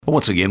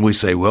Once again, we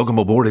say welcome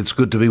aboard. It's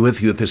good to be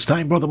with you at this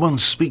time. Brother Munn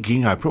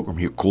speaking. Our program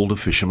here called A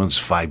Fisherman's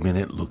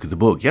 5-Minute Look at the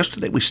Book.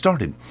 Yesterday we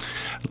started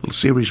a little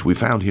series we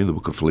found here in the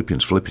book of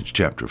Philippians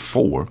chapter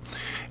 4,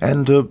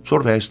 and sort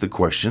of asked the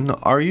question,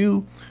 are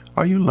you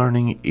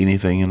learning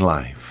anything in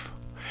life?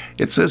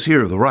 It says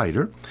here of the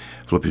writer,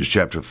 Philippians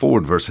chapter 4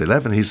 and verse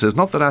 11, he says,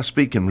 "Not that I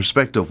speak in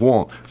respect of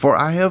want, for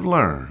I have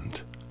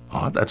learned."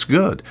 That's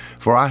good.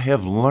 For I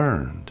have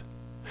learned.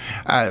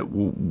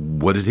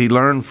 What did he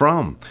learn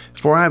from?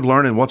 "For I have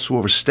learned in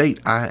whatsoever state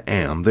I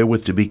am,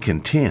 therewith to be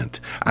content.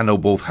 I know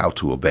both how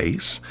to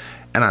abase,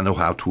 and I know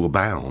how to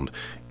abound.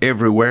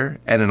 Everywhere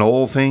and in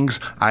all things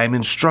I am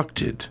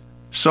instructed."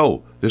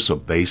 So, this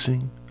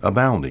abasing,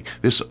 abounding,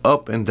 this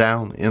up and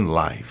down in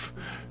life,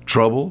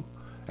 trouble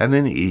and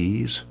then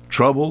ease,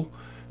 trouble,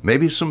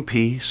 maybe some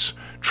peace,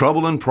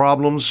 trouble and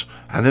problems,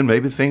 and then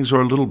maybe things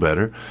are a little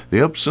better,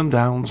 the ups and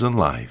downs in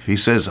life. He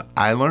says,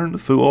 I learned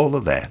through all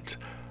of that.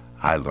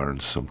 I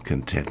learned some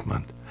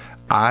contentment.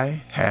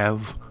 I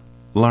have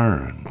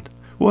learned.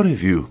 What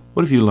have you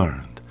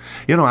learned?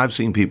 You know, I've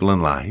seen people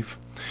in life,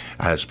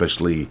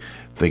 especially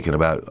thinking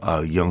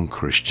about young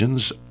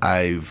Christians,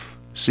 I've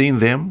seen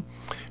them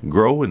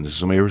grow into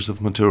some areas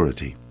of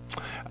maturity.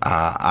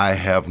 I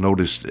have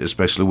noticed,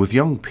 especially with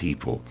young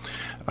people,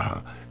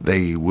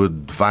 they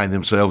would find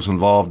themselves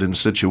involved in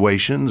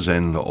situations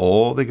and,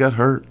 they got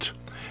hurt.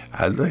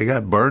 They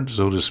got burned,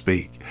 so to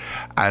speak.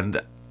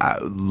 And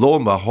lo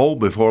and behold,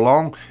 before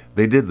long,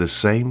 they did the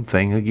same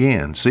thing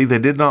again. See, they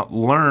did not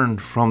learn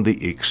from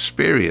the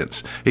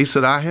experience. He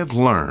said, I have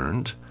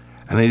learned.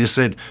 And he just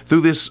said, through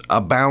this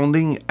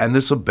abounding and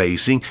this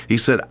abasing, he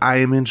said, I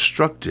am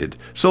instructed.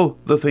 So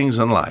the things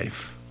in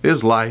life,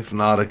 is life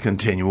not a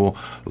continual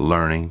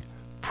learning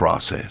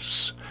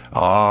process?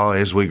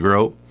 As we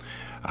grow,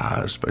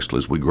 especially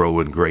as we grow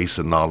in grace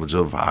and knowledge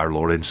of our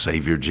Lord and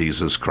Savior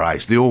Jesus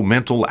Christ. The old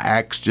mental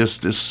axe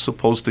just is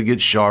supposed to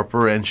get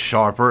sharper and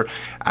sharper.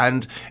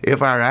 And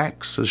if our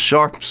axe is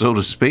sharp, so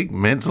to speak,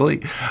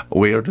 mentally,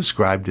 we are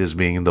described as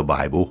being in the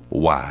Bible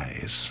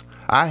wise.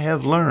 I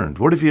have learned.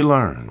 What have you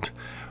learned?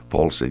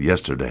 Paul said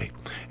yesterday,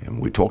 and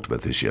we talked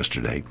about this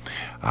yesterday,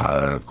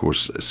 of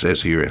course, it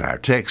says here in our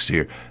text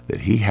here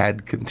that he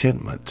had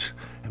contentment.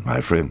 And my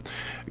friend,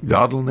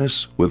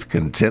 godliness with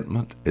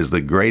contentment is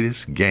the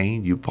greatest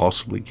gain you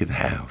possibly can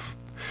have.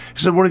 He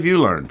said, what have you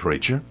learned,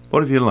 preacher?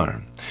 What have you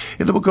learned?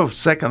 In the book of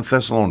 2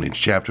 Thessalonians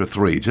chapter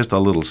 3, just a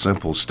little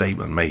simple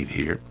statement made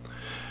here.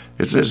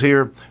 It says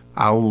here,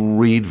 I'll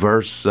read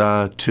verse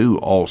 2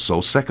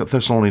 also, 2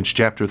 Thessalonians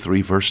chapter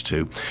 3, verse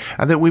 2.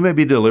 "And that we may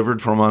be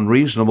delivered from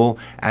unreasonable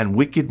and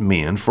wicked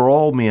men, for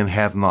all men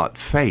have not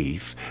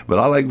faith." But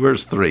I like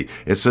verse 3.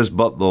 It says,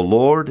 "But the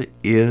Lord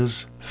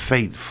is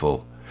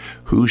faithful,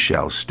 who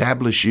shall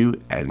establish you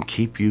and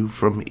keep you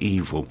from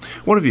evil."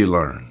 What have you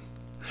learned?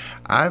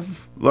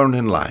 I've learned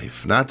in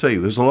life, and I tell you,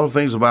 there's a lot of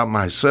things about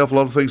myself, a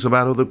lot of things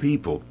about other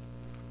people,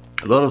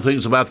 a lot of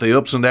things about the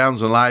ups and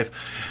downs in life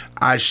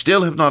I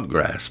still have not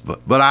grasped,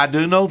 but I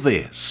do know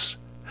this.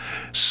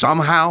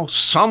 Somehow,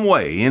 some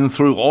way, in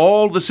through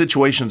all the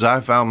situations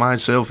I found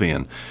myself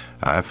in,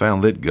 I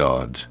found that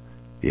God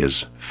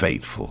is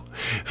faithful.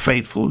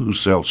 Faithful, who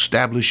shall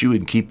establish you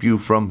and keep you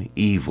from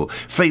evil.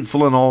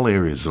 Faithful in all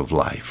areas of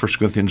life. 1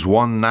 Corinthians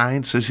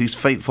 1:9 says he's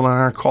faithful in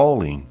our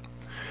calling.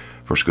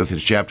 1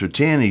 Corinthians chapter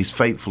 10, he's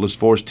faithful as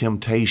far as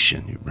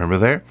temptation. You remember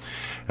there?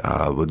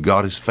 But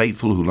God is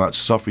faithful, who will not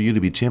suffer you to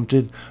be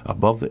tempted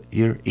above that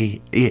you're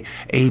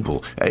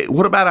able.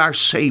 What about our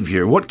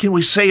Savior? What can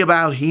we say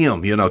about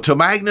him? To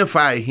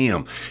magnify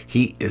him.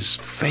 He is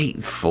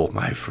faithful,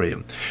 my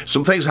friend.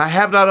 Some things I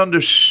have not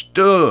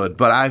understood,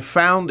 but I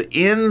found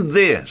in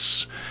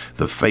this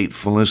the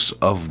faithfulness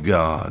of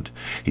God.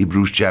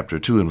 Hebrews chapter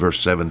 2 and verse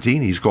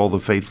 17, he's called the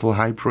faithful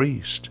high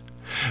priest.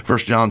 1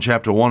 John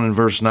chapter 1 and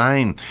verse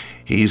 9,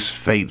 he's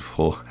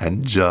faithful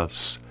and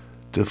just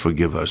to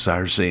forgive us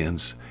our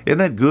sins. Isn't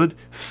that good?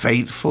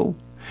 Faithful.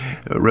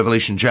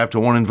 Revelation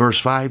chapter 1 and verse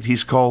 5,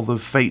 he's called the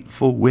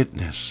faithful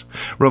witness.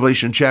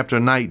 Revelation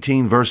chapter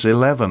 19 verse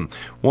 11,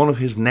 one of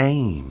his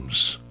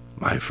names,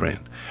 my friend.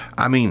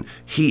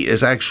 He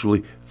is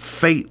actually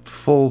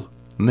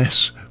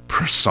faithfulness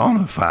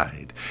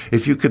personified.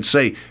 If you could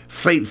say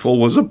faithful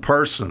was a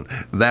person,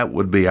 that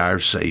would be our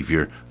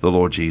Savior, the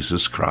Lord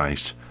Jesus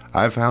Christ.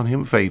 I found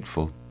him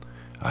faithful.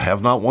 I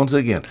have not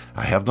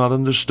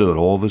understood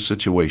all the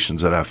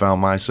situations that I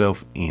found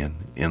myself in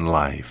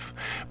life.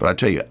 But I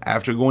tell you,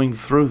 after going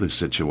through the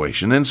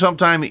situation, and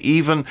sometime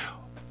even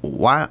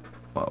while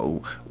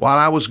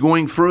I was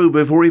going through,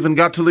 before I even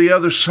got to the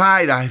other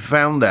side, I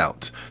found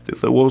out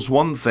that there was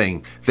one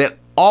thing that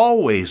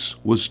always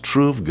was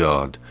true of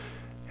God,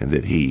 and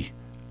that he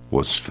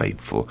was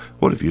faithful.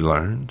 What have you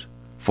learned?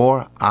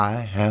 For I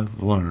have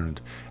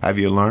learned. Have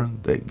you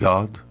learned that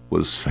God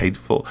was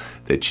faithful,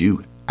 that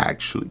you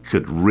actually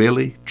could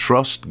really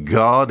trust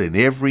God in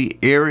every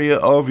area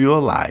of your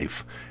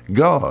life?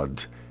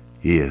 God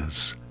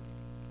is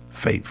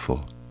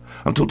faithful.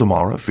 Until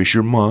tomorrow,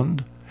 Fisher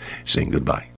Munn saying goodbye.